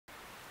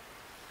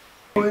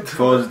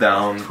Toes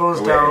down. Toes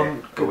away,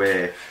 down.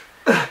 Away.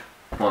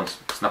 Come on,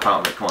 snap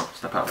out of it. Come on,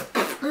 snap out of it.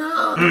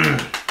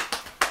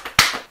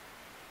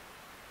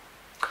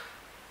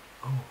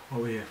 Oh, what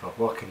are we here for?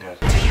 Walking Dead.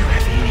 Do you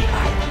have any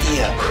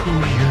idea who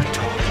you're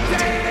talking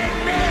to?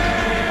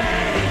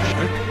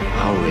 I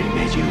already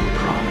made you a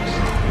promise.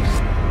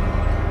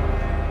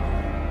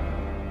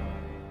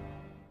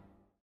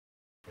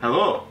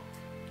 Hello.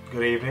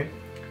 Good evening.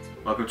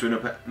 Welcome to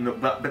another.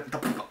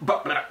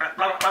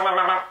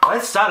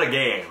 Let's start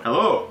again.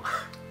 Hello.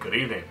 Good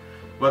evening.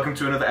 Welcome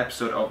to another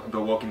episode of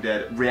The Walking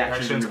Dead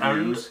Reactions and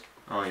Reviews.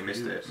 Oh, you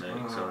missed it,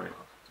 mate. Sorry.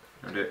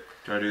 Do you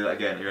want to do that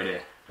again? You ready?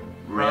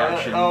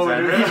 Reactions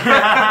and reviews.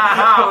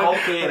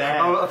 Okay, then.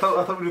 I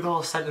thought we did the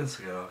whole sentence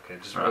again. Okay,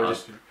 just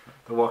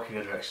the Walking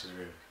Dead reactions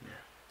review.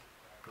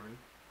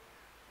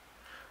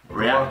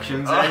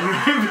 Reactions and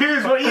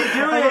reviews. What are you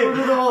doing? We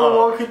did the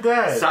whole Walking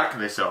Dead. Sack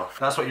this off.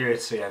 That's what you're here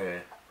to see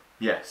anyway.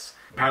 Yes.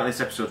 Apparently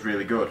this episode's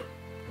really good.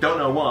 Don't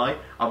know why.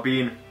 I've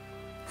been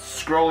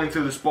scrolling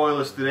through the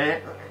spoilers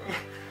today.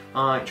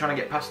 Trying to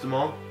get past them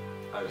all.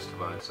 I just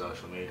avoid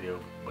social media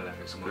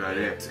whenever it's someone. Good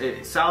idea.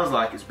 It sounds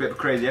like it's a bit of a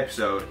crazy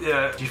episode.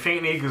 Yeah. Do you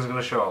think Negan's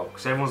gonna show up?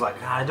 Because everyone's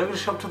like, nah, they're gonna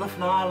show up to the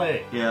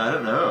finale. Yeah, I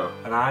don't know.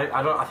 And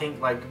I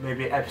think like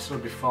maybe an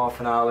episode before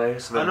finale.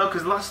 So I know,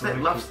 because last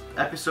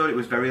episode it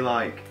was very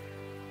like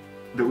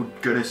that we're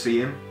gonna see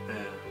him. Yeah.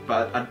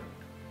 But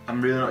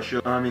I'm really not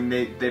sure. I mean,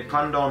 they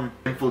planned on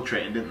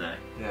infiltrating, didn't they?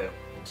 Yeah.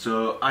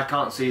 So I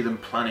can't see them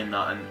planning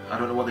that, and I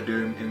don't know what they're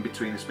doing in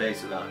between the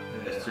space of that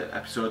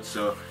episode.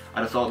 So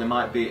I just thought they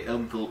might be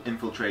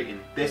infiltrating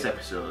this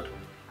episode,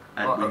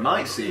 and we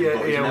might see him,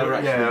 but he's never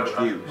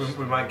actually introduced.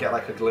 We might get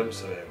like a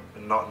glimpse of him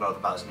and not know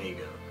that that's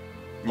Negan.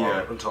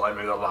 Yeah. Until like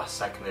maybe the last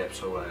second of the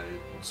episode where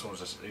someone's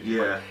just he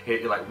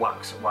like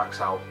whacks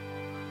out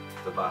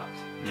the bat.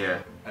 Yeah.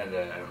 And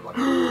like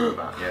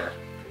yeah.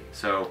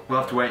 So we'll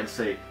have to wait and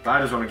see. But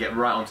I just want to get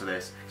right onto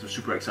this, so I'm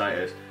super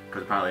excited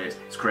because apparently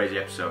it's a crazy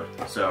episode.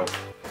 So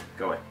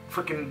go away.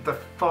 Freaking the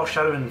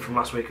foreshadowing from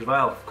last week as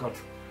well. God.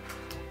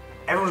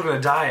 Everyone's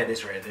gonna die at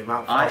this rate. The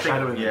amount of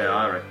foreshadowing.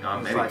 I reckon.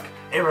 It's Maybe. like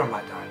Aaron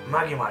might die,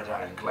 Maggie might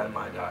die, and Glenn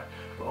might die.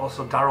 But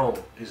also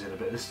Daryl is in a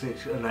bit of this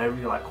stage, and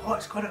you're like,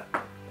 what's gonna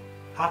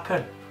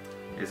happen?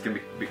 It's gonna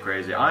be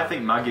crazy. I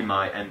think Maggie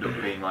might end up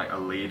being like a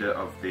leader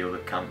of the other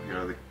camp. You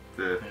know,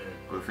 the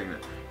other thing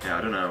that. Yeah,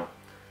 I don't know.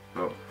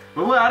 But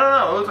I don't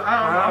know.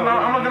 I'm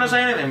not going to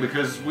say anything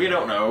because we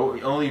don't know.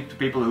 Only the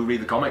people who read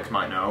the comics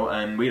might know,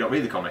 and we don't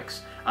read the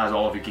comics, as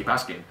all of you keep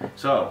asking.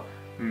 So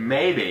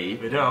maybe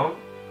we don't.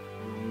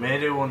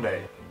 Maybe one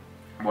day.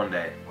 One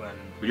day. When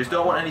we just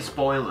don't want any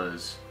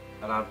spoilers.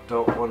 And I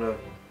don't want to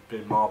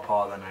be more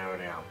poor than I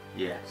already am.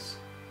 Yes.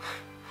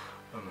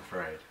 I'm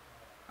afraid.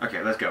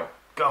 Okay, let's go.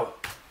 Go.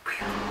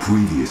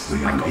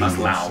 Previously on that's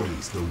loud.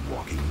 The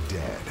Walking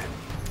Dead.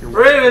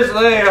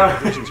 Previously.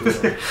 I'm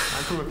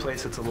from a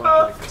place that's a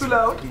lot like this. Too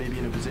loud. Maybe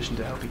in a position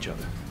to help each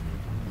other.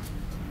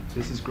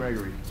 This is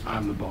Gregory.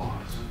 I'm the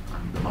boss.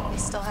 We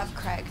still have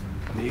Craig.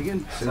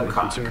 Negan, send a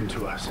concern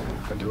to us.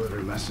 I deliver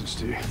a message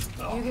to you.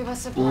 You give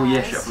us supplies. Oh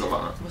yeah, shit, I forgot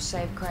about that. We'll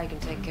save Craig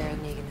and take care of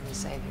Negan and the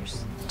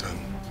Saviors. Done.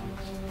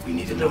 We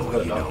need to know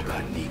what you know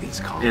about Negan's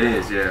compound. It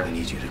is, yeah. We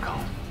need you to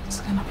come.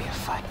 It's gonna be a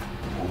fight.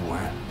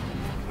 Where?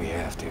 We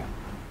have to.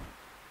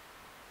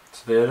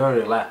 So they had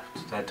already left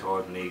to head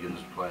toward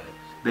Negan's place.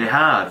 They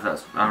had.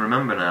 I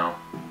remember now.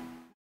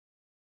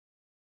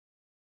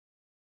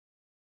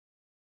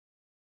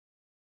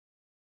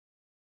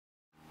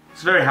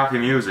 It's very happy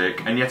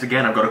music, and yet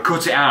again I've got to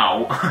cut it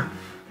out.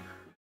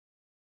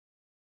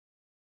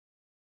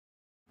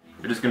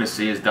 You're just gonna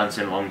see us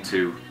dancing along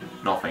to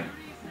nothing.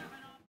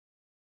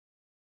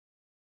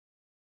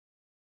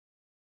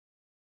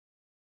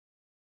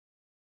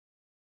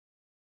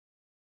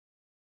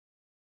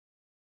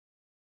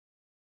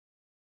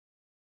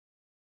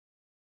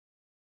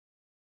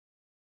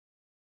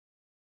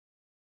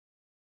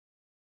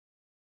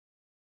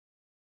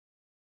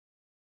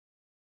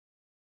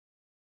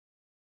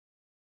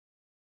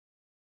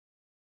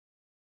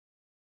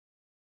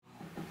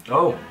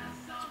 Oh.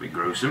 It's a bit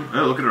gruesome.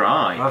 Oh, look at her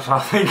eye. That's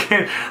what I'm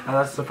thinking. And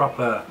that's the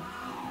proper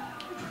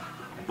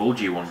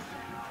Bulgy one.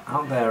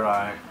 out there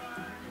eye.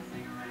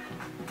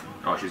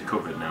 Oh, she's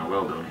covered now.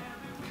 Well done.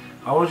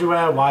 Why would you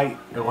wear a white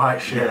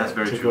shirt? Yeah, that's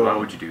very to true. go? Why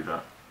would you do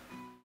that?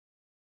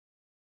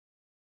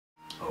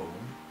 Oh.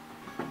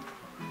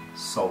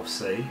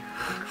 Saucy.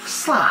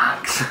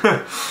 Slacks!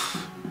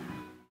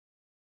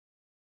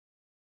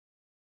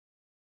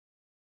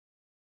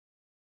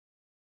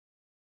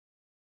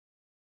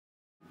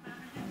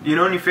 You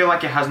know when you feel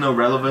like it has no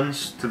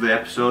relevance to the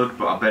episode,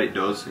 but I bet it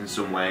does in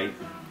some way.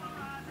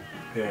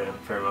 Yeah,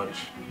 very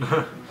much.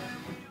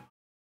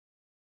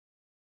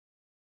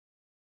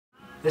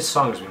 This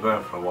song has been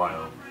going for a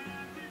while.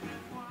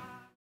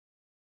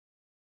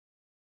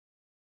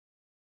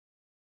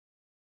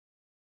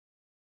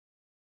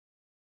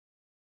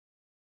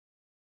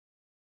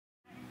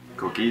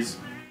 Cookies.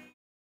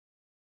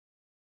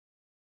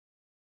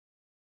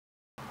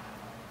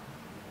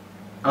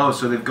 Oh,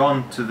 so they've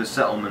gone to the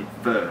settlement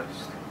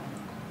first.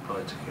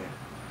 Politically.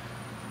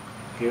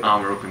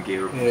 armour up and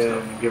gear up and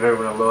stuff. Yeah, give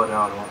everyone a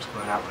lowdown on what's going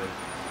to happen.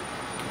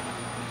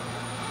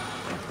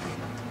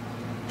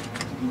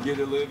 You can get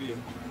Olivia.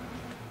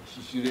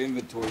 She should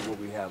inventory what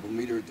we have. We'll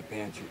meet her at the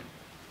pantry.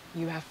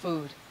 You have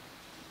food?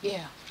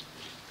 Yeah.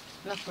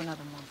 Enough for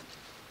another month.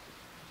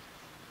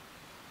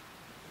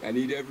 I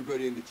need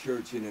everybody in the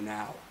church in an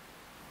hour.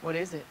 What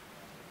is it?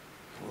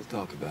 We'll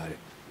talk about it.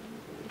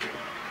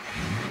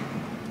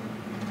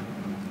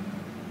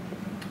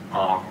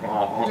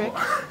 Rick?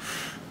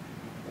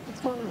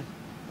 What's going on?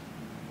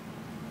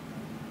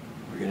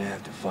 We're gonna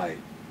have to fight.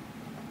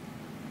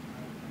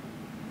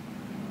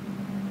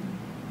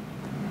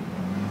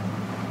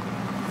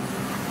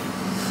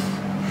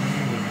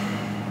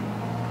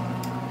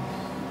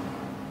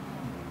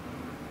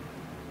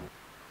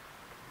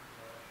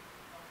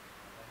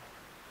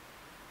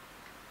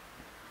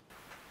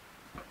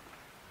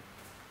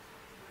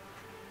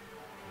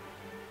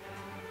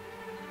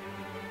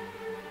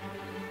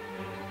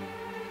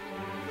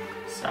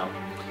 Sam.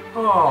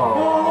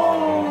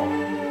 Oh,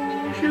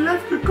 She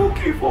left a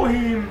cookie for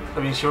him. I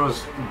mean, she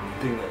was the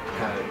thing that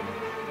kind of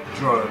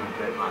drove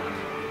a bit, man,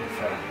 in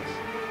fairness.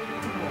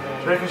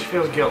 Do you reckon she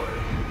feels guilty?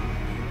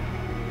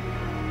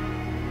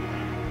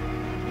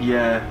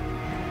 Yeah,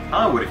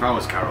 I would if I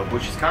was Carol,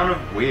 but she's kind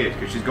of weird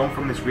because she's gone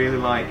from this really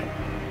like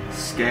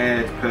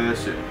scared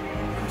person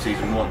from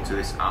season 1 to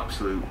this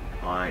absolute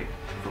like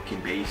fucking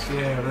beast.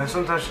 Yeah, but then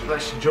sometimes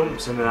she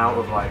jumps in and out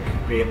of like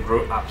being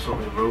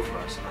absolutely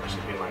ruthless and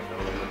actually being like a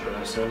lovely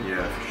person.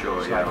 Yeah, for sure.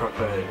 It's Yeah. like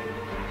proper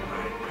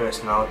like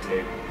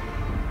personality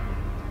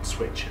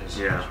switches.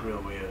 Yeah. It's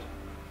real weird.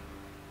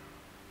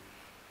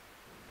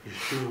 You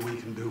sure we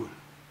can do it?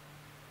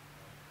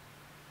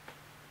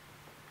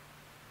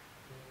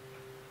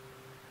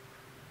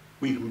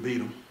 We can beat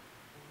them.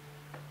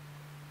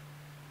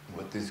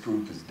 What this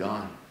group has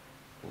done,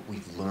 what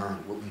we've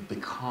learned, what we've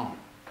become,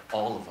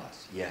 all of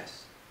us,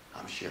 yes,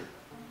 I'm sure.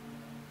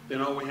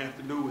 Then all we have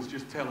to do is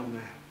just tell them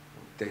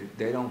that.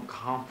 They don't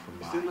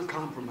compromise. It's in the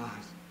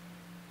compromise.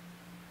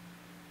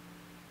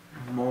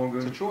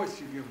 Morgan. It's a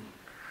choice you give them.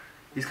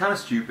 He's kind of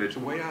stupid. It's a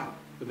way out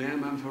for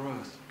them and for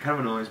us. Kind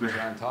of annoys me.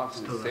 Trying to talk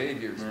to the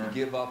saviors. Yeah. We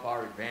give up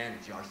our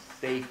advantage, our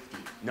safety.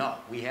 No,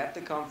 we have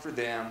to come for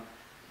them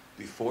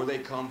before they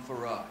come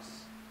for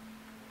us.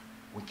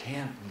 We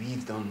can't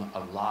leave them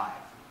alive.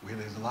 Where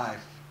there's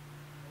life,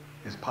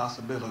 there's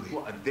possibility.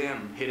 Well,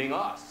 them hitting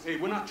us. Hey,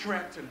 we're not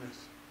trapped in this.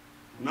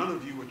 None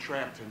of you are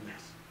trapped in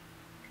this.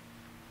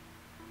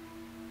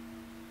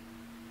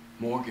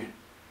 Morgan,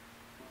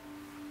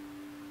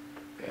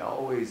 they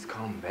always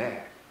come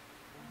back.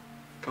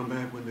 Come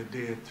back when they're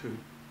dead, too.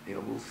 Yeah,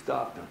 we'll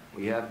stop them.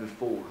 We have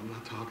before. I'm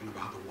not talking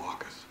about the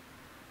walkers.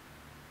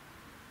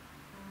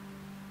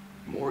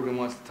 Morgan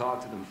wants to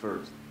talk to them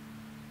first.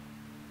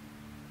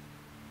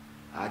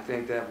 I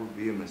think that would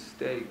be a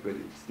mistake, but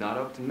it's not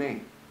up to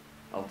me.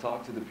 I'll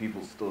talk to the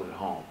people still at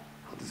home.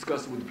 I'll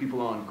discuss it with the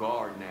people on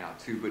guard now,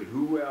 too, but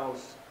who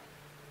else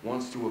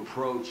wants to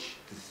approach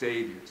the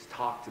saviors?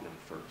 Talk to them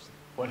first.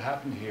 What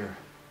happened here?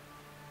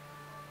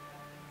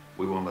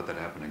 We won't let that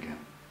happen again.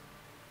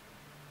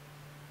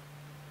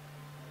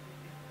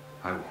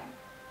 I won't.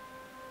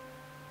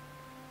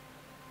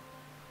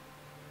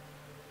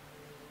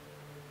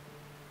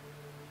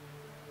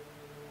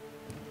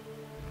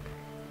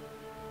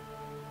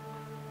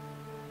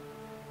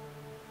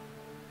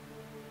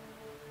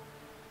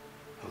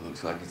 It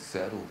looks like it's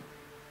settled.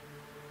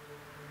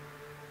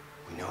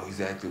 We know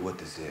exactly what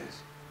this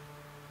is.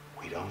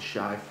 We don't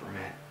shy from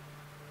it.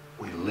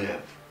 We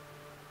live.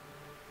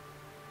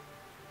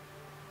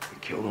 We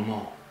kill them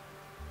all.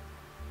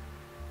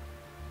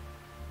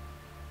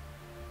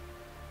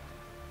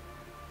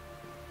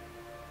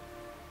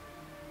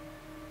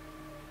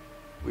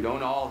 We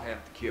don't all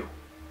have to kill.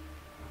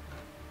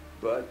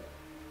 But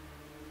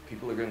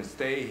people are gonna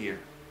stay here.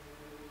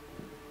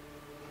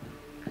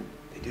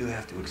 They do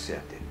have to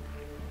accept it.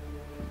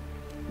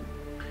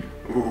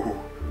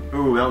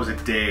 Ooh, that was a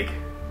dig.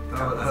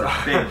 That was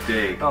a big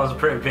dig. That was a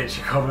pretty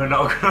bitchy comment,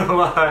 not gonna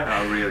lie.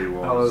 That really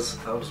was.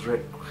 That was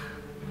Rick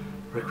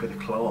with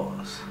the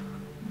claws.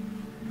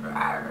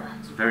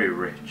 It's very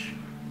rich.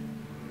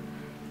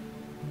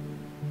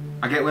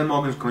 I get where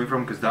Morgan's coming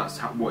from because that's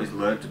what he's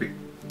learned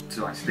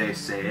to like stay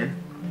sane.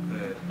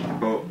 Yeah.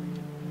 But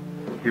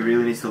he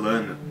really needs to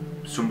learn that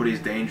somebody as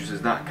dangerous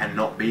as that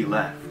cannot be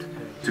left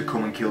to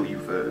come and kill you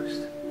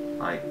first.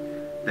 Like,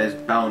 there's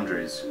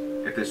boundaries.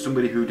 If there's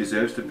somebody who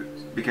deserves to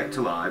be kept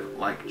alive,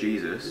 like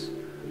Jesus,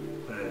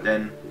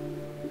 then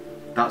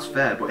that's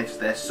fair. But if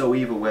they're so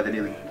evil where they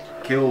nearly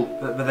kill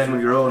some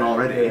of your own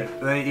already, yeah,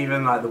 then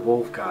even like the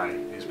wolf guy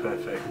is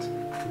perfect.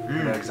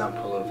 An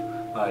example of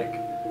like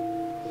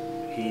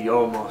he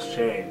almost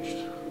changed.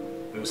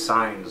 There were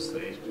signs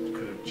that he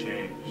could have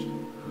changed.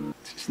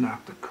 It's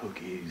not the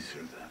cookies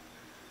or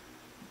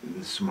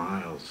the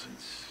smiles.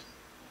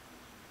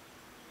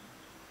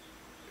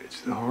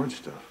 It's the hard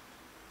stuff.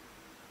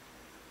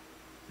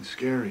 The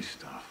scary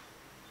stuff.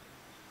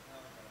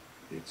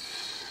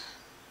 It's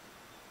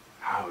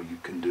how you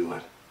can do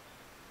it.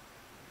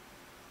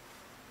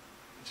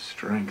 It's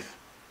strength.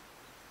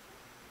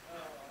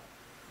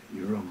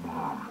 You're a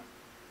mom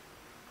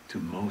to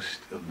most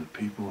of the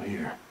people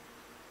here.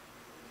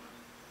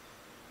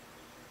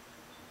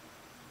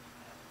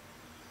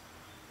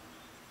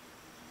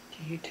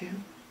 To you too?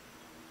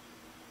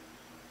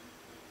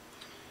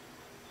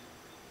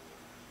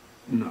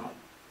 No.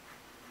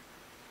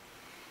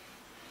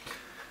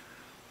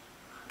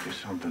 You're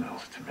something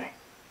else to me.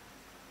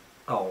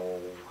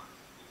 Oh.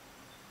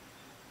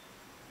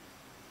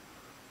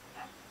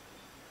 I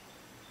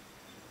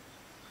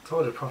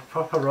told you,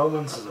 proper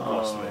romances are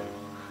blossoming.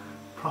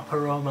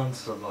 Proper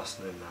romances are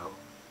blossoming now.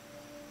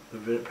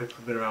 People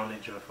have been around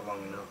each other for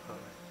long enough,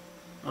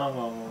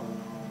 haven't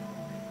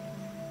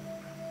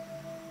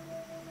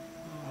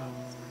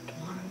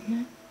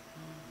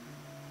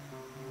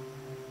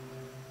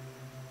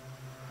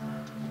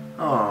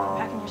Oh.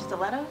 Packing your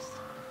stilettos?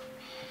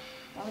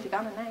 Why would you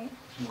gone tonight?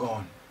 I'm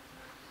going.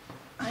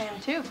 I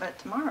am too, but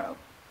tomorrow.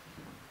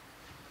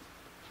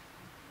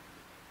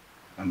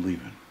 I'm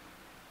leaving.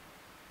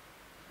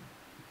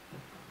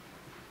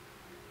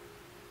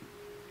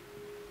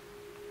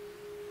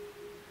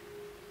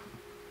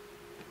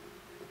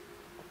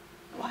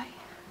 Why?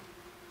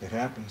 It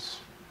happens.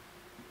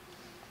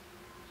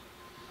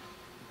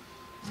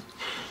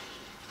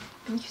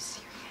 Are you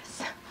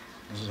serious?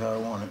 This is how I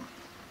want it.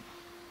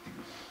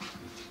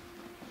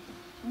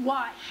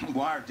 Why?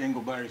 Why are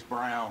dingleberries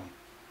brown?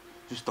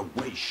 Just the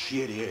way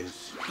shit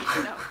is.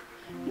 No.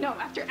 No,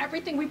 after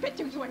everything we've been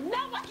through, you are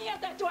not walking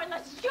out that door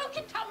unless you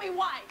can tell me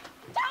why.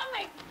 Tell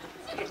me!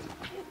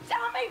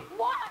 Tell me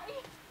why!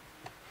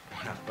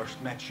 When I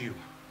first met you,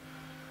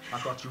 I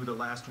thought you were the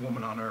last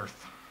woman on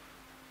Earth.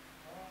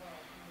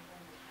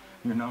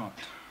 You're not.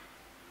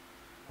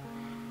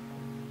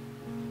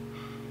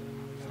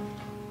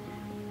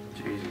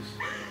 Jesus.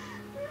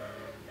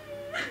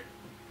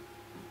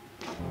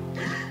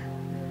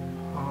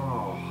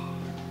 Oh.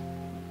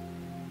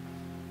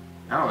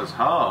 That was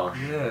harsh.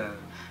 Yeah.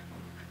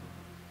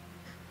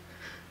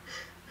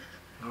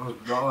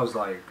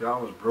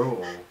 That was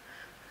brutal.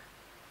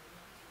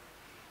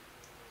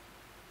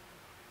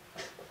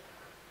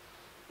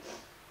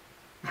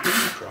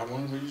 Try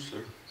one of these,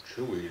 they're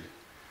chewy.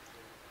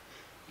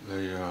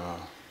 They,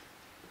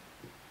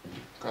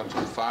 got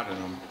some fat in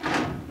them.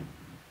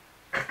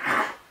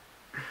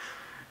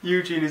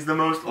 Eugene is the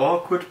most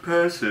awkward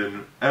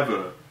person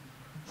ever.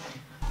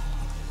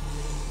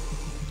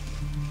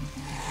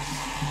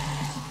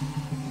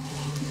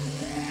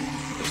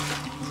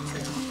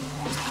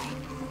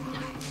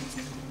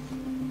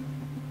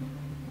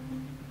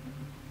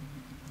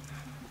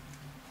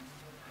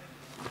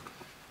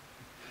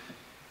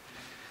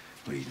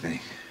 What do you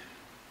think?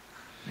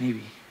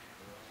 Maybe.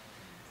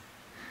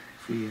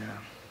 If we, You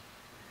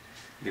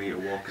gonna get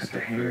a walk cut the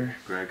hair,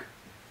 Greg.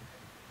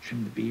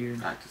 trim the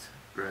beard, Actors.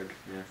 Greg,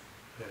 yeah.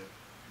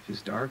 if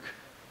it's dark,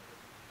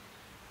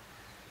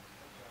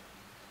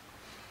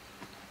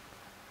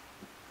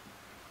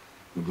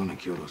 We're gonna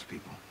kill those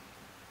people.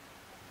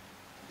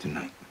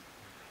 Tonight.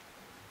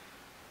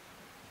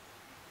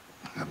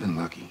 I've been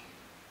lucky.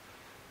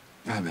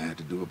 I haven't had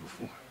to do it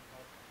before.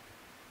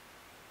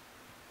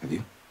 Have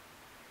you?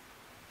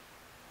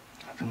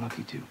 I've been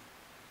lucky too.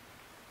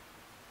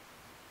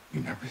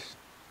 You nervous?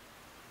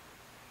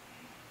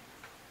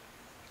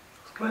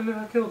 Claiming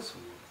I killed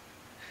someone.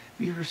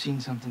 Have you ever seen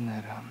something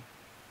that,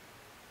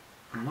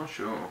 I'm not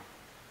sure.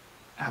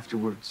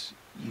 afterwards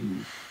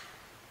you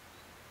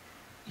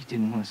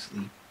didn't want to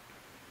sleep?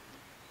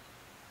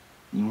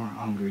 You weren't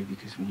hungry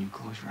because when you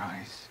close your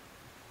eyes,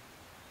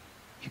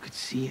 you could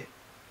see it.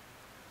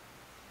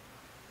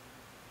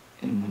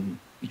 And when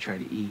you try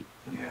to eat,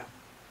 Yeah.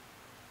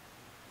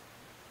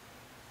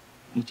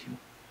 me too.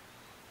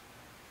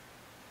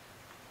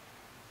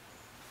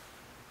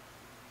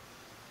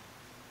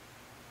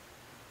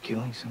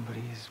 Killing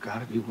somebody has got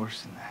to be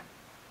worse than that.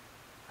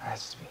 It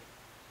has to be.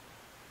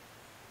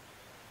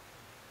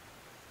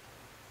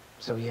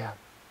 So yeah,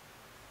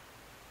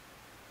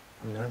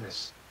 I'm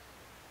nervous.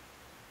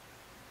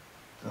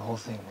 For the whole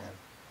thing, man.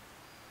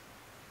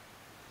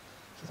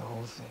 For the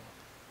whole thing.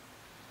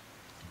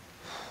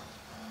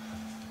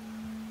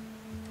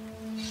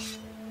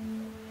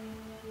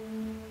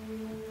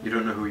 You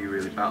don't know who you're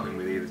really battling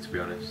with either, to be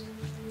honest.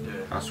 Yeah.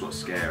 That's what's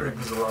scary.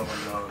 There's a lot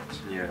of unknowns.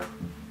 Yeah.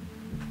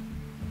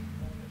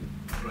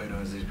 All I know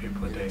is these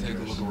people are dangerous. Take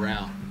a look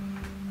around.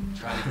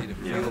 Try to get a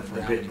feel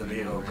for how many people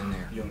are in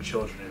there. Young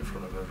children in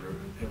front of a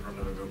group of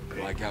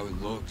people. Like how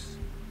it looks.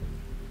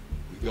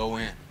 We go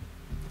in.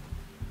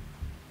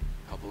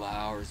 A couple of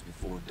hours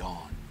before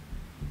dawn.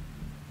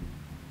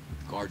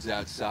 Guards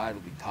outside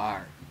will be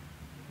tired.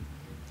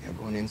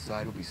 Everyone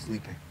inside will be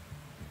sleeping.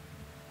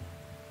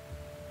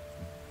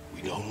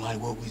 We don't like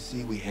what we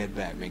see, we head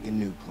back, make a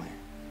new plan.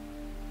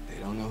 They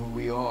don't know who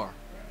we are.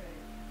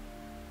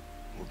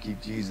 We'll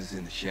keep Jesus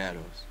in the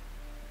shadows.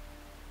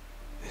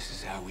 This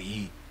is how we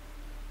eat.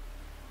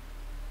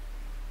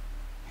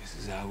 This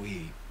is how we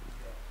eat.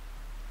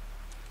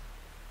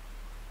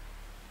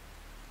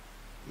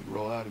 We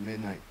roll out at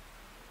midnight.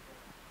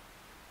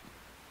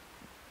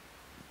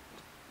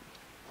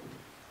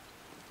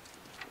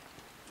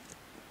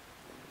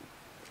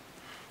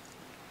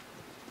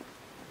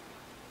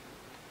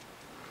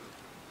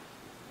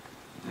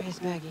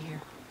 is Maggie here?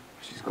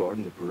 She's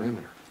guarding the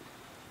perimeter.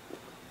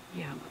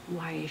 Yeah, but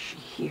why is she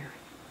here?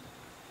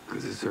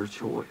 Because it's her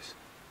choice.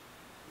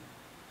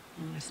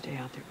 I'm gonna stay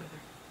out there with her.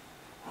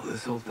 Well,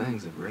 this whole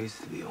thing's a race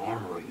to the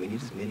armory. We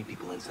need as many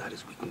people inside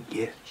as we can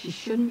get. She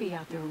shouldn't be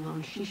out there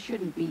alone. She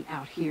shouldn't be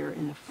out here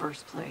in the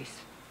first place.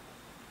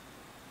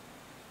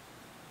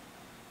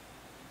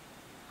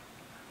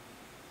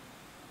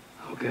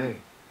 Okay.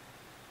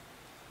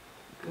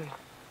 Good.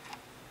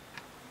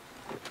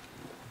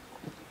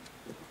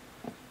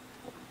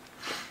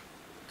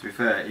 To be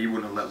fair, he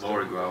wouldn't have let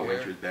Laura go out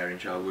when she was bearing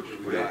child, would he?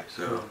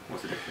 So,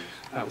 what's the difference?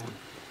 That one.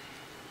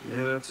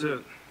 Yeah, that's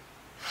it.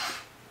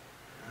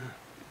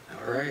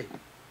 All right.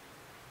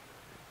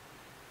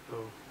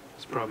 Oh,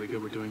 it's probably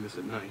good we're doing this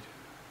at night.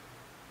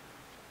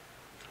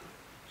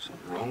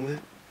 Something wrong with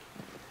it?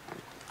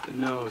 The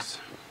nose.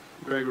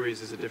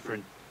 Gregory's is a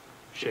different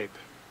shape.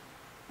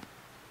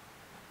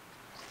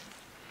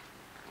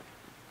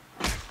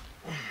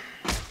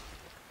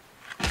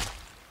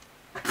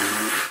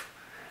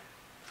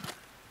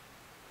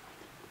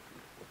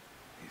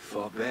 He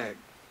fought back.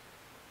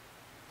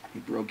 He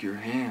broke your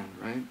hand,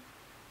 right?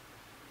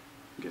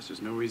 Guess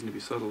there's no reason to be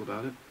subtle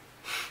about it.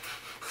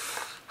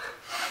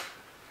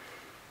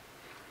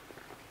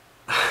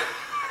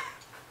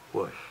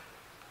 What?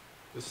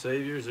 The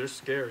saviors, they're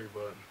scary,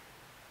 but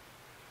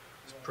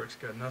this prick's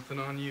got nothing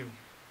on you.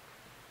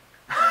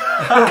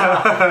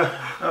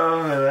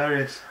 Oh,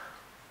 hilarious.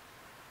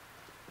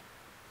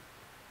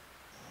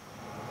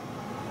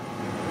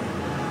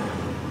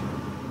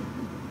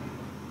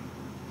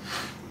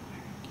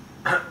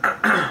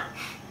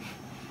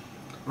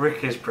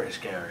 Rick is pretty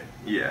scary.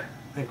 Yeah.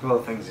 Think of all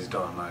the things he's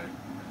done, like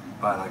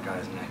buying that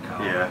guy's neck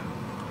out. Yeah.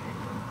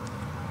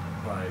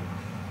 Like.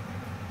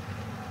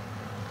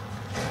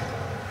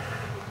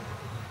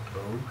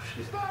 Oh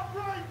shit. Stop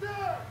right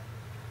there!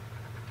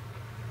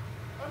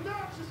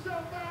 Announce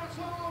yourself,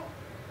 asshole!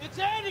 It's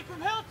Andy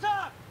from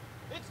Hilltop!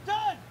 It's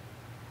done!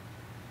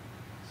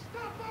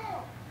 Step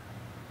up!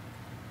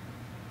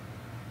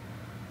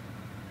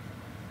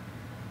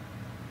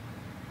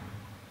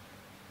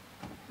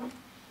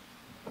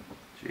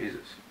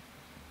 Jesus.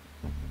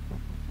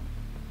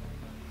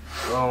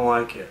 I don't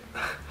like it.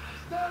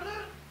 Is that it?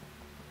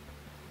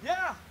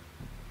 Yeah!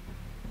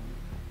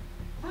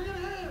 Bring it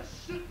here,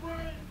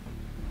 shitbrain!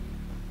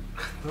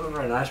 They're not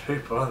very nice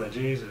people, are they?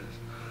 Jesus.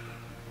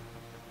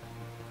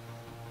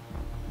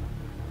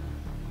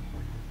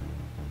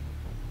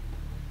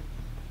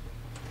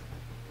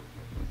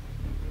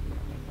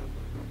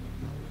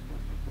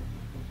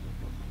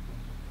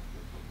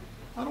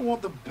 I don't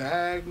want the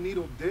bag,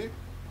 needle, dick.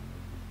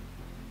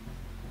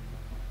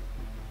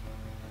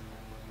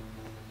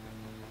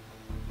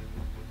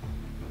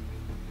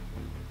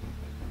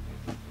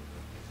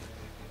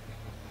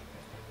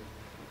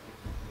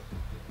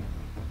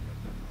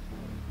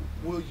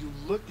 Will you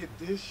look at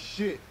this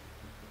shit?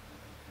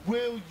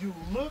 Will you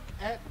look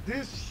at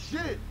this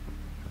shit?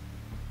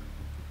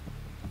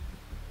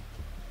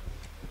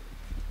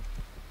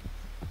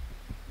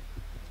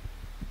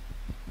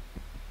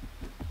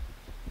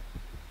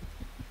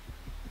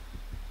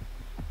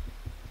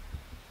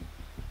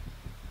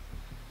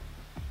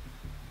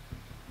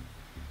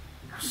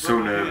 I'm so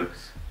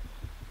nervous.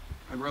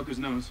 I broke his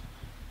nose.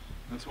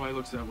 That's why he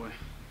looks that way.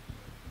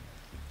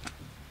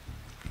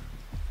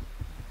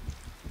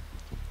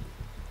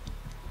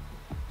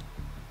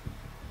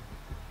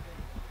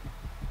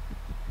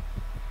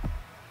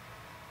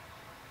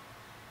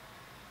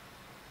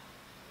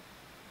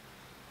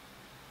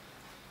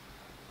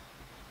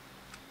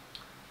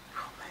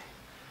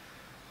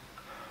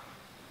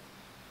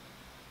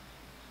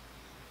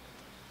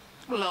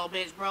 Little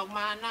bitch broke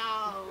my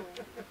nose.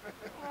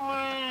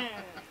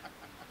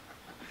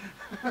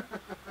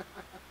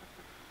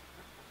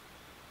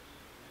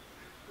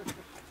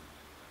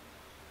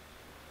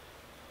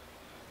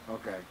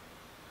 Okay.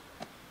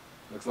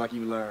 Looks like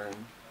you learned.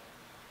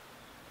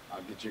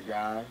 I'll get your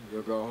guy,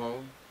 you'll go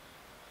home.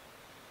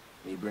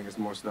 And you bring us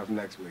more stuff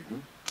next week, hmm?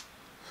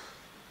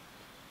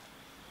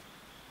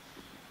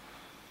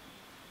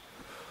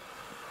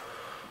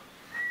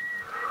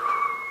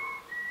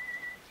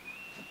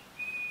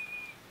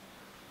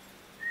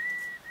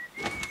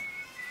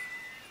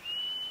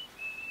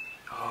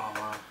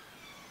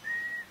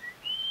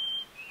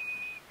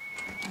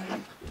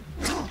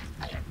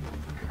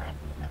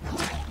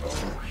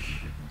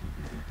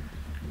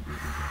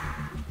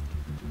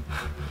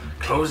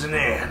 Closing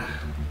in.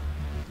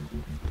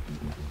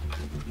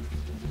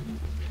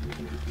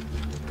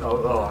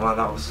 Oh man,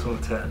 that was so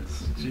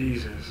tense.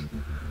 Jesus.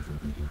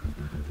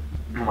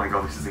 Oh my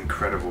god, this is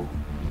incredible.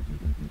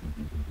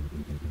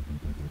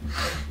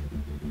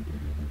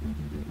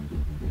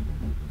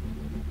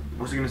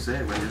 What's he gonna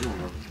say when he's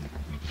on?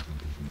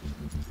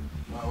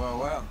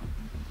 Well.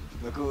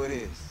 Look who it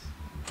is.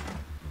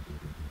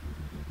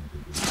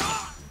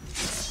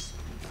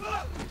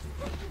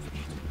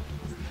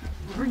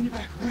 Bring you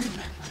back, bring you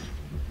back.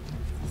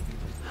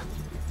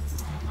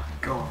 Oh my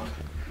god.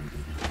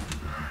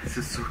 This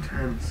is so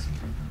tense.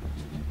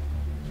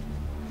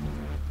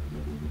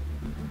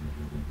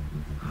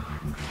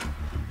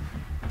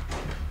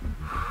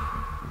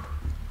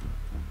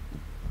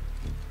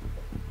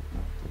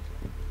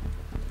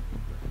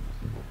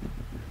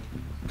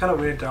 kind of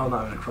weird down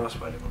that in a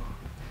crossbow anymore.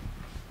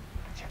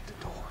 Check the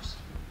doors.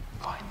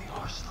 Find the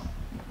arsenal.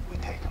 We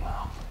take them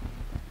out.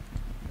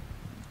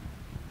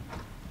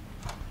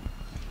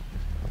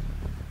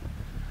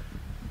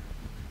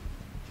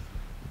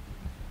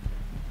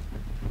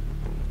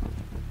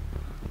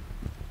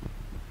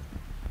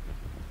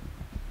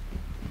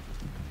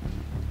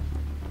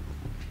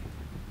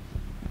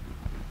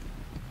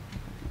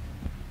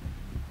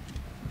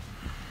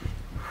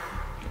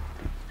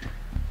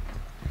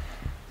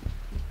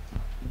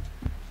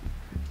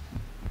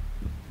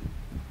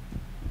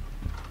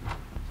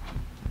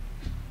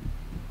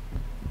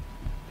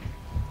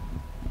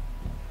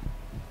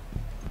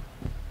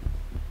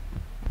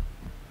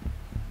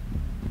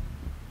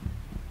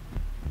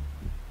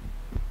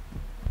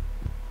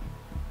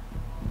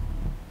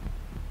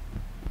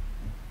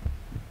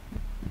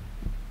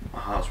 My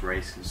heart's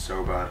racing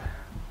so bad.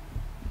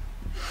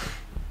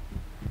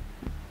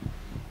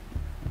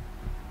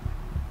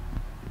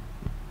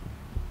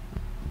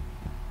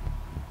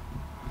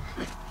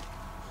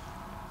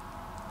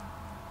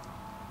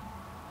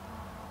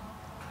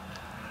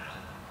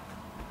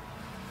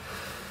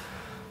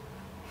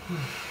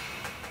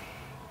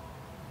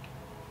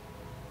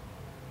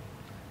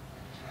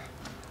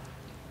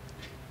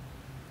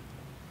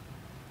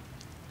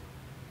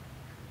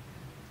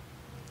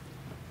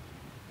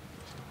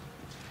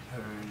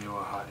 Never knew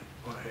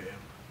what hit him.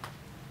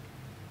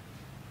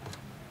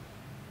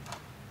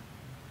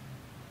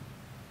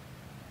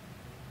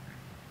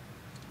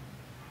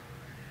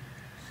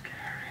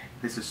 Scary.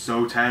 This is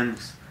so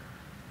tense.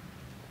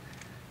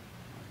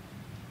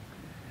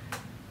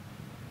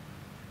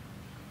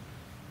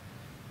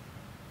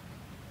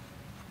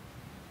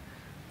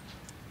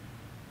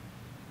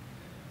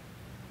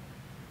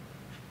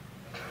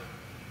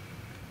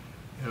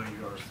 You know, you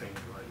gotta think,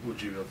 like,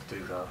 would you be able to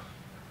do that?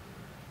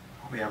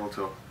 I'll be able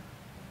to.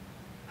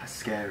 That's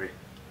scary.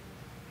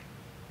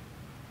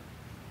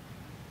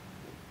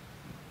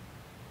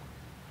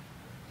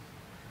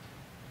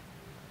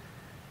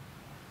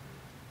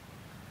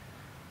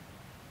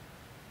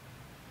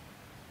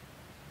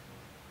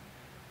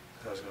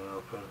 That's gonna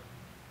open.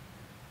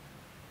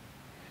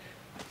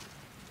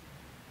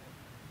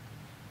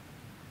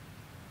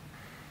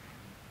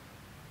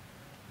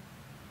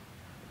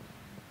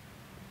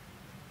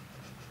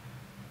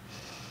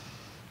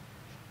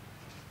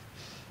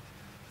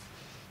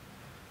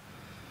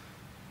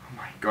 Oh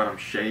my god, I'm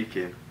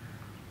shaking.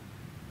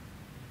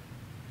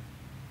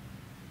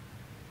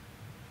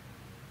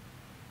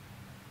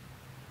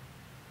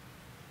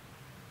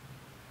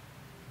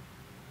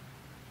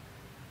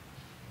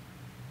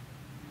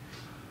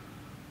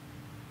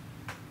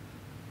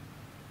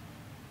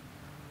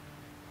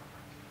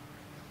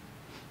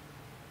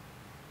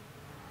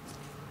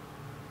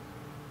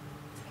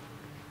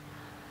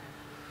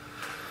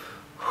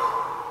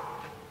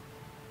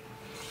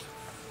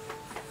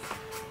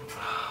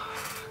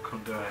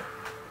 Couldn't do it.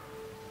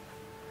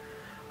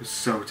 I'm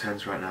so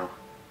tense right now.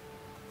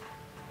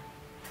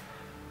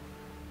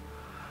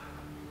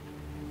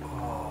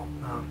 Oh,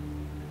 man.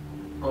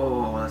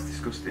 Oh, that's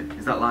disgusting.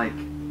 Is that like...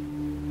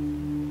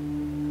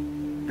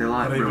 They're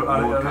like I don't even-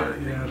 reward kind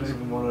of yeah, I don't things?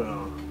 even want to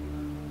know.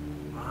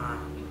 Man.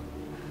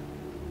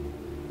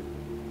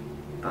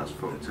 That's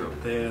fucked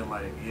up. They're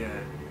like, yeah.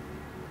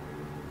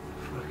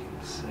 Fucking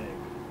sick.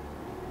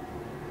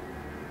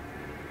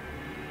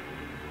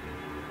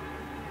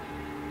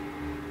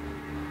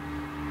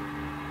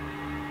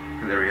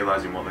 And they're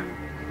realising what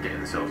they're getting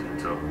themselves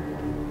into.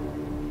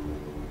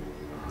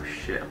 Oh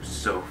shit, I'm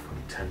so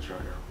fucking tense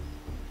right now.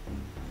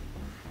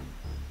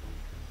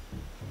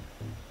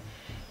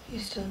 You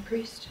still a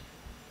priest?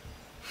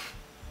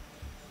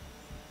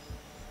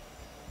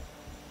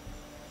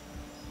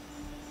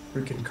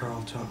 Rick and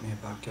Carl taught me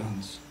about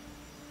guns,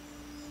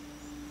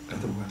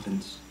 other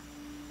weapons,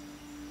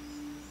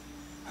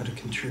 how to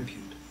contribute.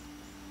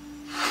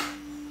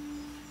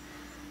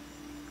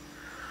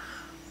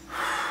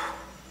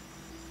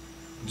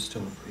 I'm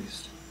still a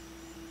priest.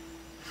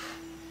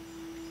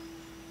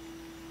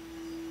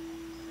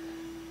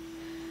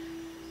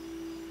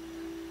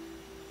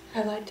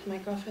 I lied to my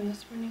girlfriend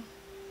this morning.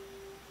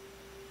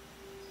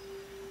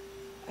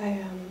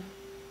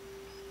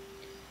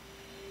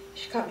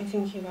 She got me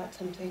thinking about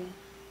something,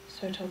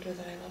 so I told her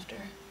that I loved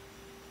her.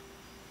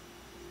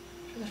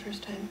 For the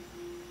first time.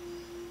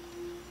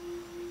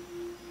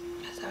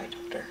 That's how I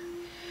told her,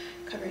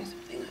 covering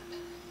something up.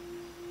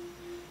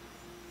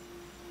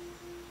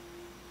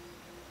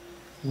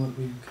 What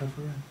were you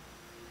covering?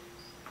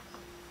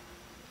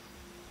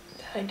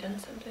 That I'd done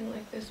something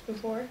like this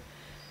before.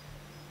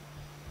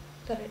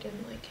 That I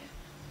didn't like it.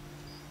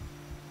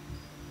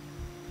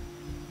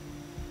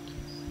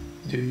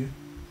 Do you?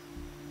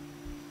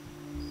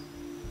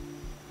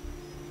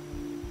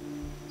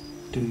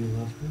 Do you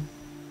love her?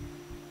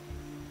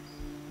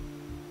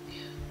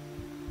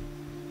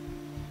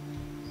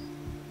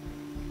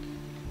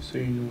 So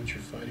you know what you're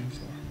fighting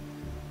for?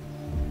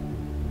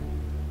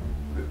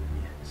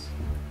 Yes.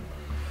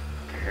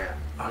 Yeah.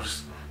 I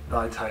just,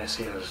 that entire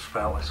scene, I just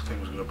felt like something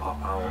was going to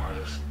pop out.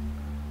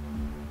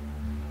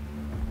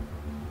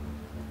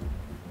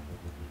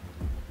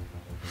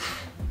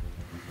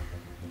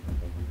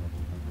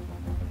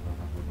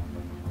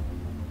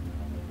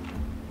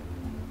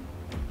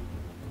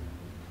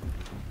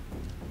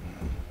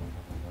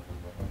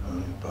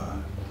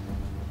 bird.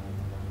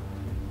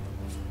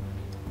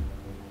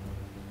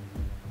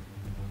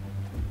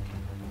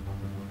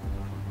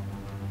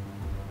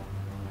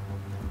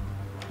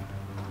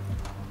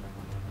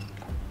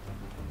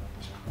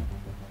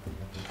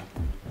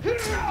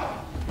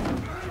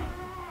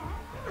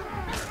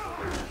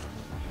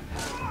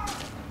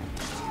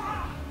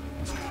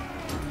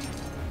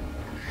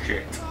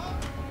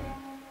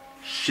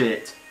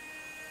 Shit.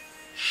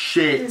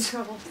 Shit. You're in Shit.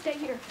 trouble. Stay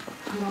here.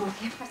 No,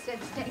 I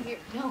said stay here.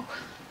 No.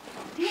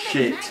 Damn it,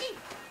 Shit. Maggie.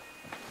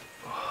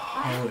 I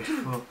Holy have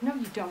to. fuck. No,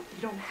 you don't.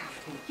 You don't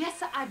have to.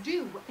 Yes, I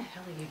do. What the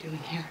hell are you doing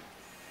here?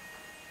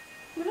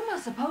 What am I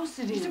supposed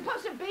to do? You're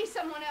supposed to be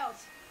someone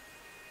else.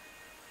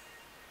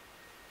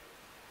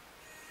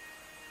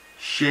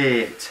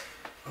 Shit.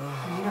 I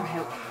need our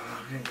help.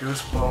 I'm getting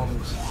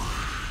goosebumps.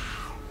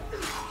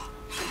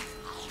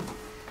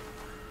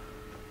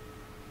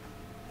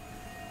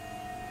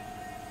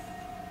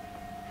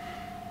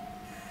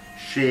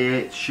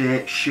 Shit,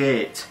 shit,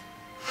 shit.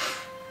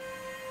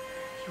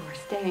 You are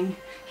staying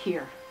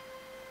here.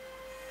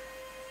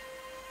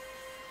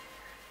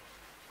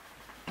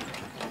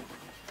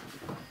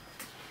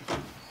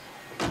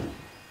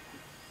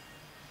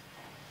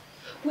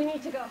 We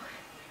need to go.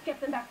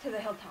 Get them back to the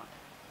hilltop.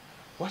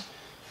 What?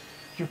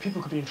 Your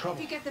people could be in If trouble.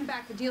 you get them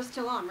back, the deal's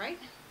still on, right?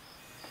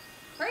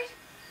 Right?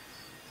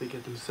 They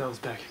get themselves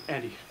back.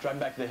 Andy, drive them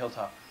back to the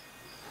hilltop.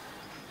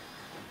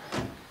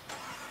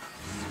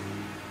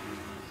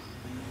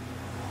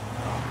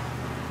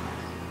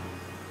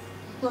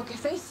 Look,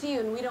 if they see you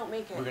and we don't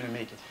make it... We're gonna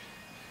make it,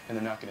 and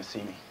they're not gonna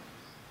see me.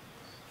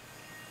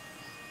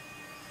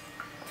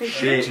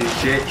 Shit,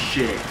 shit,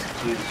 shit.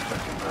 Jesus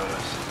fucking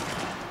Christ.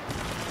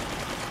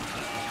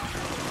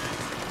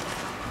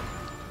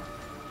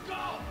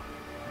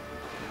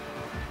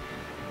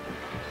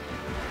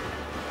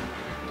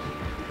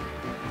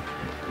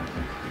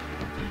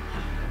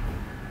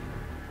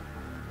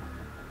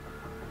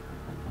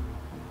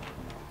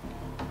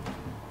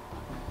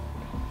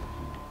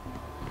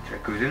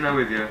 Check who's in there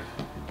with you.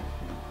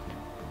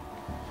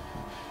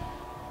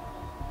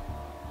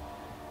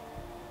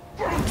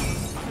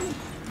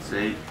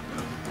 See?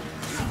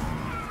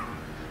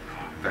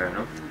 Fair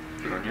enough.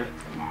 Good on you. It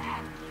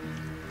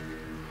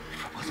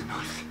wasn't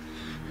us.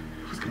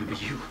 It was gonna be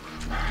you.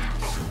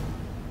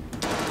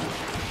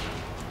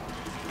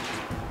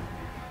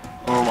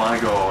 Oh my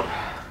god.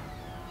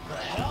 The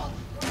hell?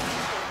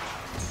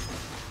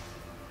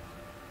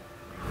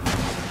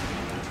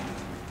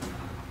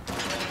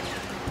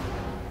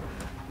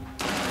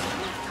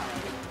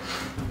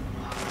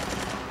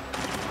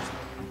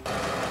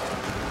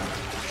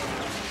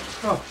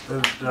 Oh,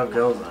 there's no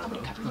girls there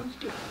though.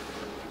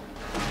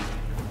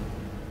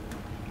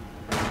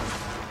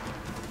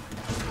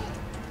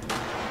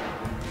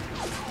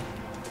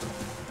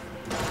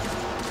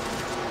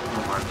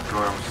 Oh my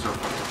god, I'm so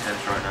fucking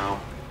tense right now.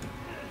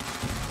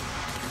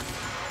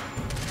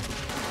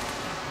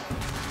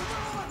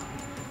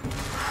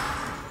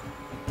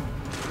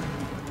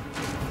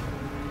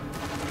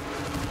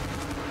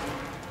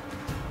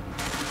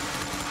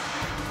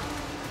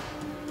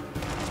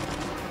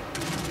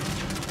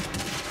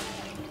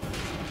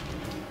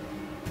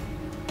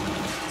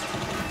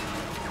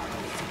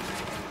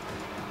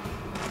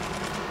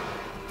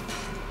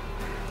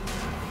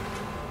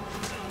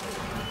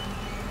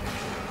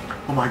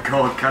 Oh my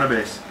god,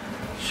 cannabis.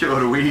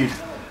 Shitload of weed.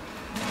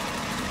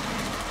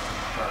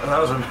 That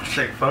was a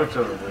sick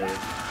photo of weird.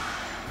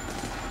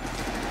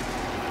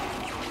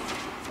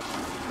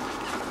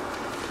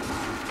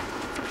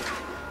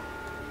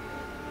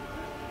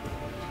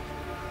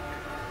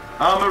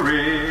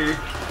 Armory.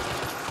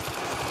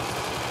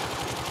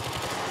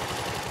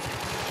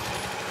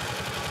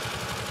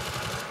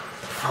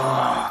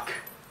 Fuck.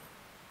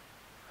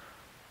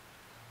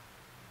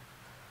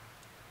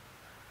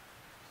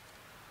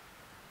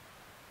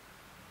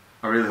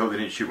 I really hope they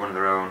didn't shoot one of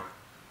their own.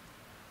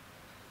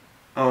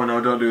 Oh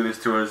no, don't do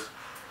this to us.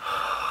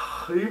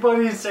 You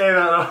buddies say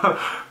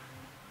that.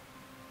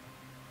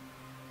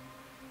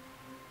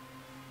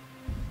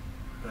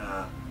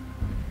 Yeah.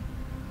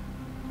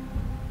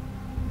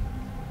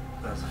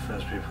 That's the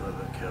first people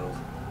that they killed.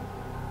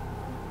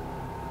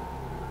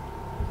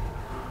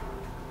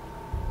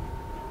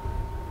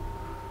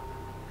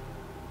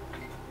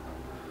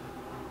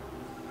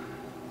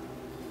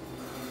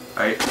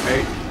 Hey,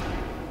 hey.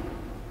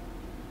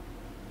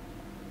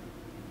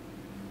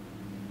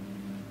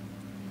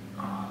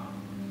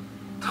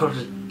 Oh,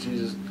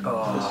 Jesus.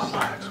 Oh,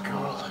 my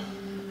God.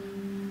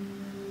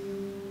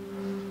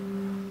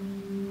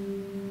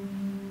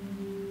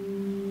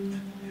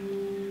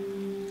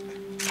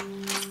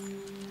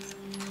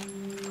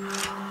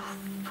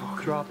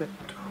 Fuck. Drop it.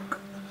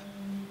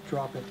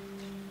 Drop it.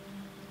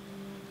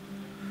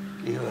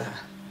 You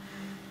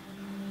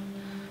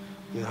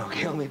don't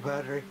kill me,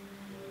 Patrick.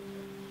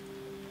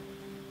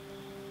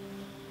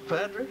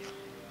 Patrick?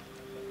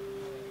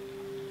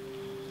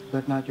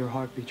 Let not your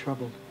heart be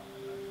troubled.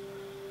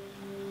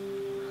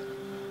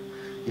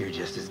 You're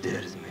just as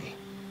dead as me.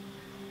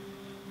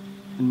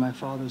 In my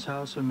father's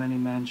house are many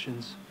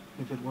mansions.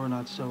 If it were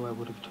not so, I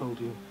would have told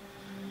you.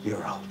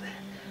 You're all dead.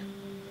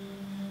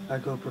 I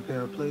go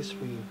prepare a place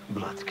for you.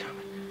 Blood's coming.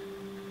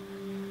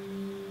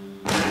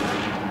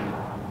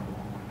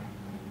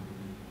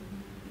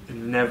 You'd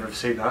never have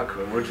seen that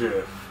coming, would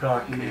you?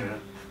 Fuck yeah.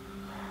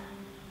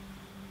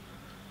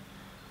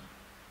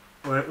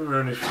 We're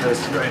only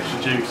first got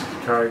introduced to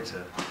the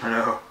character. I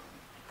know.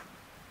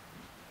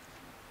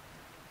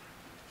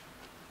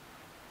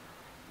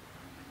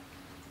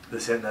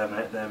 This ain't their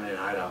main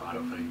hideout, I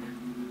don't think.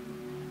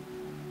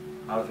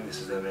 I don't think this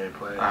is their main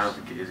place. I don't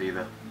think it is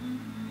either.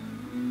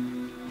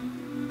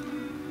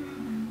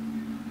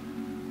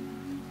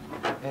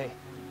 Hey,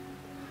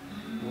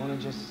 you wanna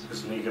just...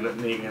 Because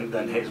Negan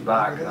then hits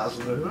back, and that's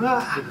the... Give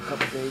a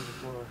couple days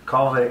before...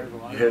 Call it.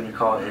 You heard me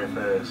call it here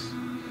first.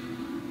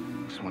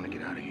 Just wanna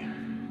get out of here.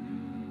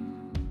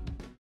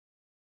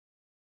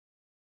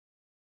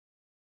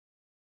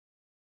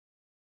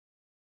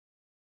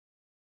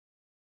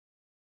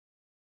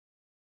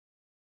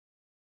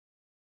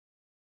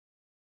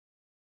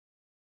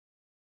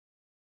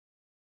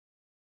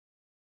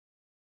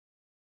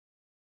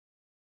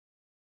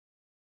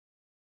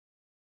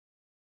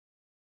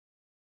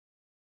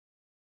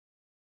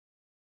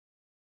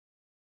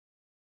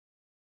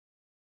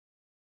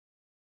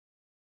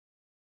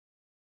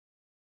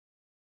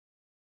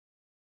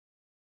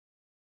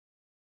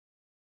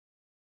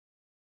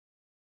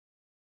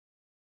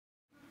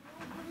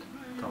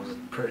 That was a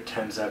pretty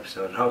tense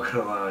episode, not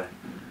gonna lie.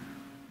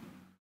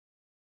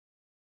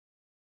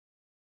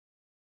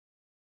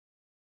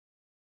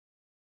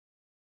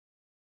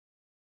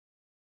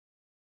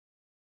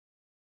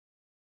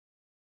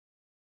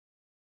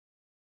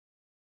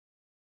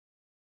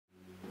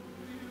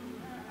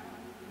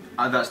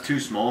 That's too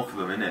small for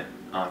them, innit?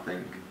 I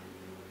think.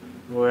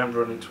 We haven't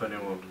run into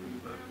anyone.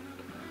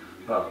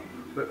 But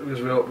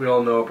because we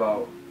all know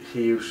about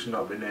he who should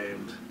not be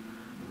named.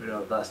 We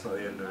know that's not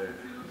the end of it.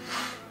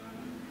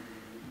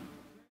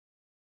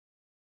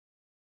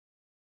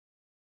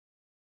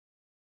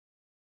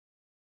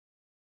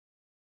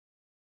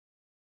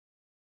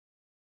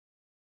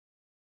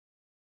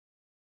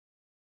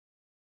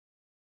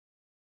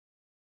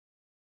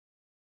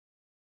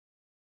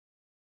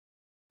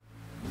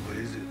 What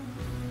is it?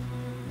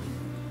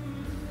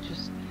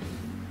 Just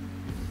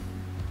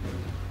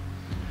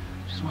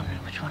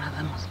wondering which one of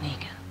them was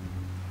Negan.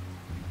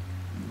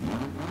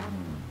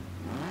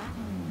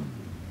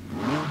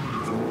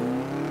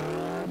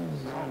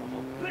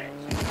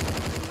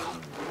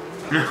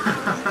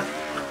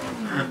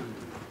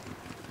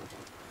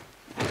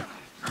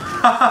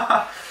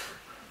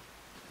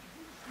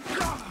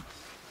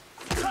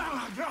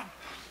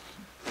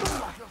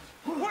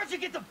 Where'd you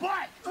get the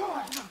bike?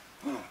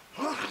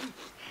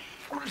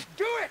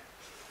 Do it!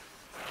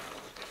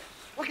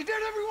 Like you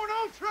did everyone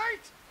else,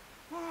 right?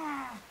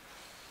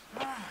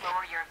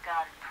 Lower your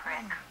gun,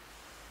 prick.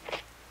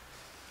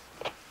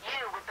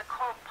 You with the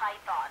cold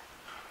python.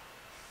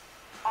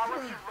 All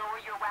of you lower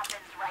your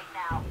weapons right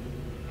now.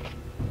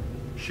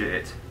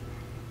 Shit.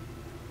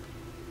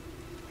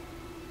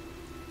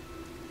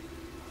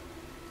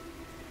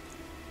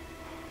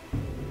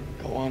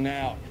 Go on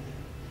out.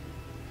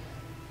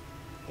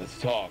 Let's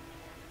talk.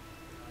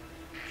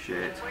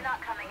 Shit. We're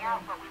not coming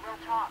out, but we will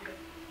talk.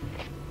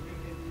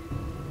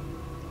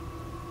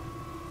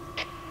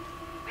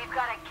 We've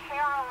got a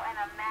Carol and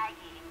a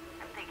Maggie.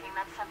 I'm thinking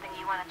that's something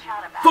you want to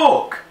chat about.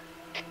 Fuck!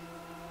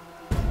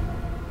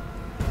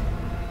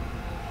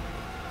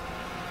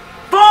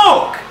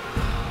 Fuck!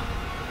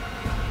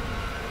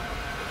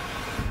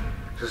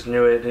 Just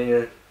knew it, didn't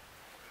you?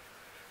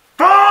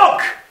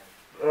 Fuck!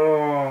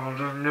 Oh,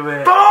 just knew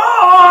it.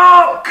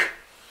 Fuck!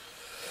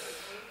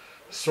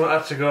 Something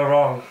had to go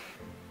wrong.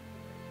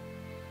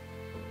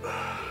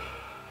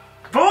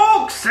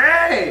 Fuck's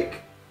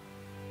sake!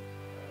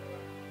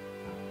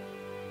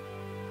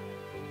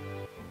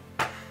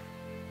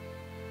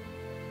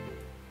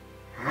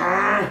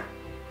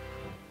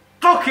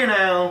 Fucking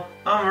hell!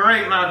 I'm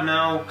right mad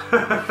now.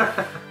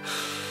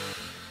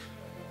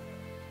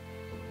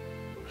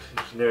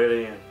 Just knew it,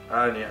 didn't you?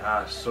 I knew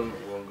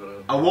something wasn't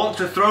gonna... I want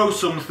to throw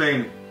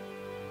something.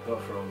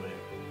 Don't throw me.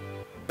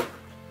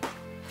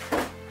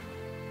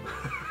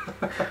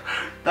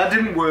 That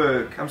didn't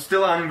work. I'm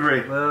still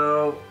angry.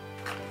 Well,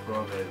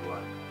 throw me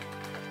one.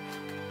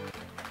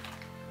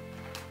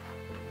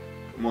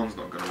 One's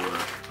not gonna work.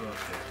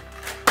 Okay.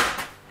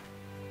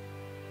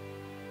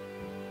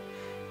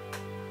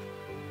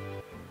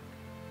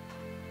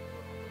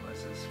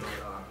 What's this for?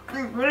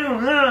 I'm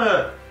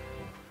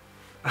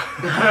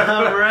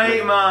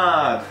right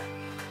mad.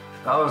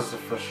 That was a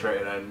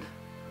frustrating end.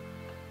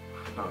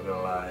 Not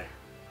gonna lie.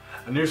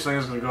 I knew something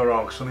was gonna go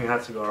wrong. Something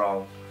had to go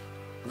wrong.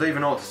 I don't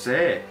even know what to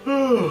say.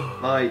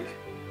 Like,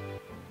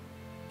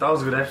 that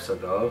was a good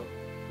episode though.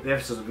 The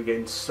episodes were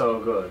getting so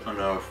good. I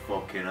know,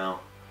 fucking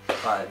hell.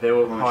 Like, they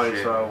were Oh, points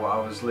shit. where I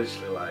was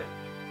literally like,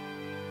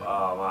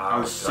 oh my heart. I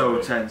was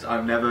so tense.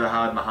 I've never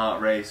had my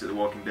heart race at The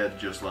Walking Dead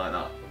just like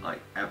that.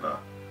 Like, ever.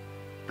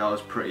 That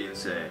was pretty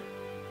insane.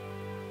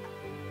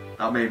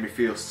 that made me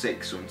feel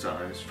sick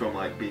sometimes from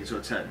like being so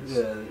tense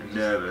and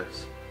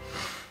nervous.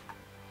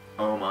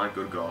 Oh my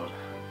good god.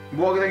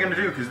 What are they going to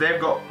do? Because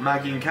they've got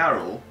Maggie and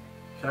Carol.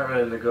 Can't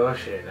really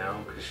negotiate now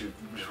because she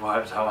just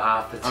wiped out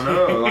half the team. I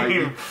know, like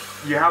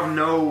you have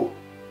no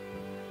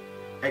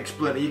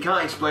you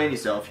can't explain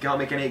yourself. You can't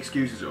make any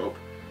excuses up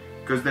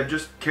because they've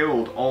just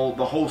killed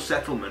the whole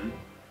settlement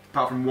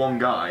apart from one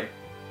guy,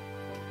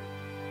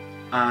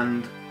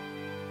 and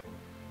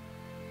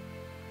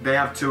they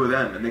have two of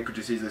them, and they could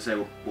just easily say,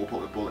 "We'll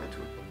put the bullet into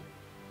him,"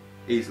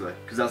 easily,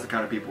 because that's the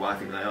kind of people I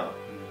think they are.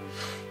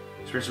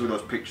 Especially with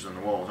those pictures on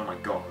the walls. Oh my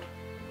god!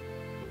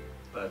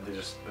 But they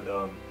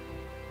don't.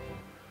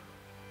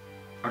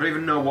 I don't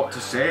even know what to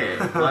say.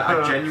 Like,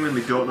 I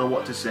genuinely don't know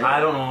what to say. I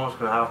don't know what's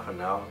going to happen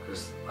now,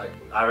 because like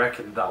I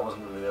reckon that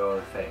wasn't really the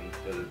only thing,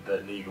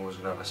 that Negan was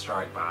going to have a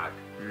strike back,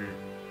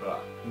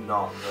 but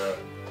not that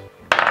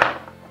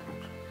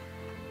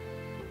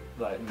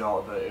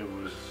it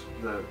was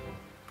the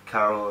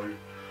Carol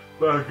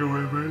back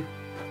with me.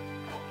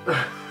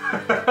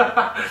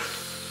 I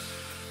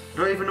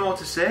don't even know what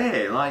to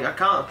say. Like, I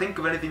can't think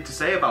of anything to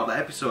say about that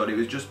episode. It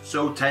was just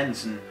so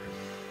tense, and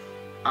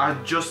I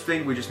just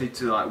think we just need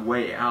to like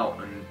wait it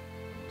out and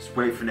just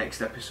wait for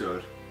next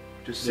episode.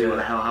 Just see what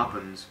the hell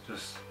happens.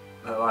 Just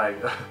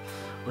like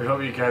we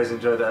hope you guys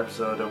enjoyed the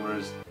episode and were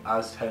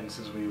as tense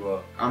as we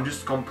were. I'm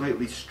just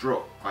completely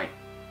struck, like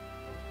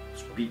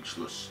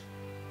speechless.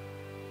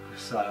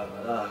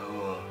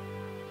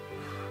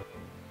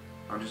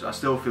 I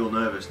still feel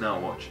nervous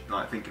now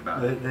thinking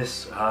about it.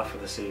 This half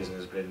of the season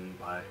has been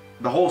like...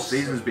 The whole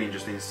season's been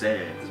just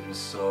insane. It's been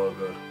so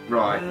good.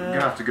 Right, I'm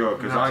gonna have to go,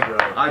 because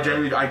I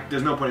genuinely,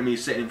 there's no point in me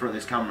sitting in front of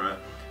this camera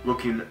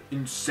looking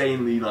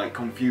insanely like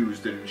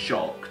confused and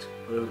shocked.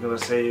 We're gonna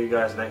see you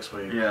guys next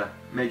week. Yeah,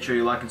 make sure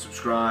you like and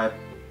subscribe,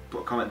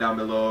 put a comment down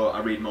below,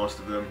 I read most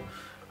of them,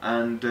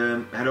 and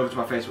head over to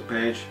my Facebook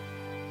page,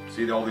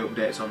 see all the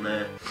updates on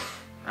there,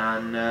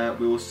 and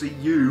we will see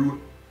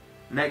you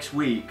next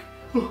week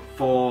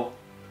for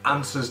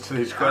answers to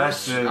these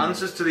questions.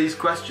 Answers to these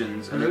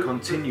questions, and they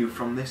continue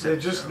from this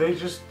episode. They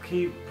just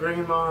keep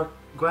bringing more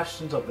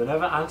questions up. They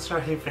never answer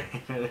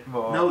anything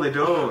anymore. No, they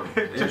don't.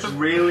 It's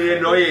really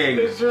annoying.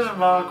 It's just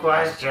more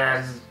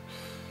questions.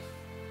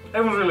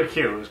 Everyone's really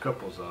cute as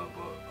couples though,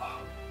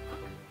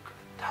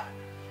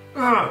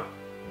 but...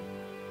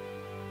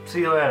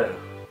 See you later.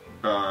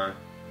 Bye.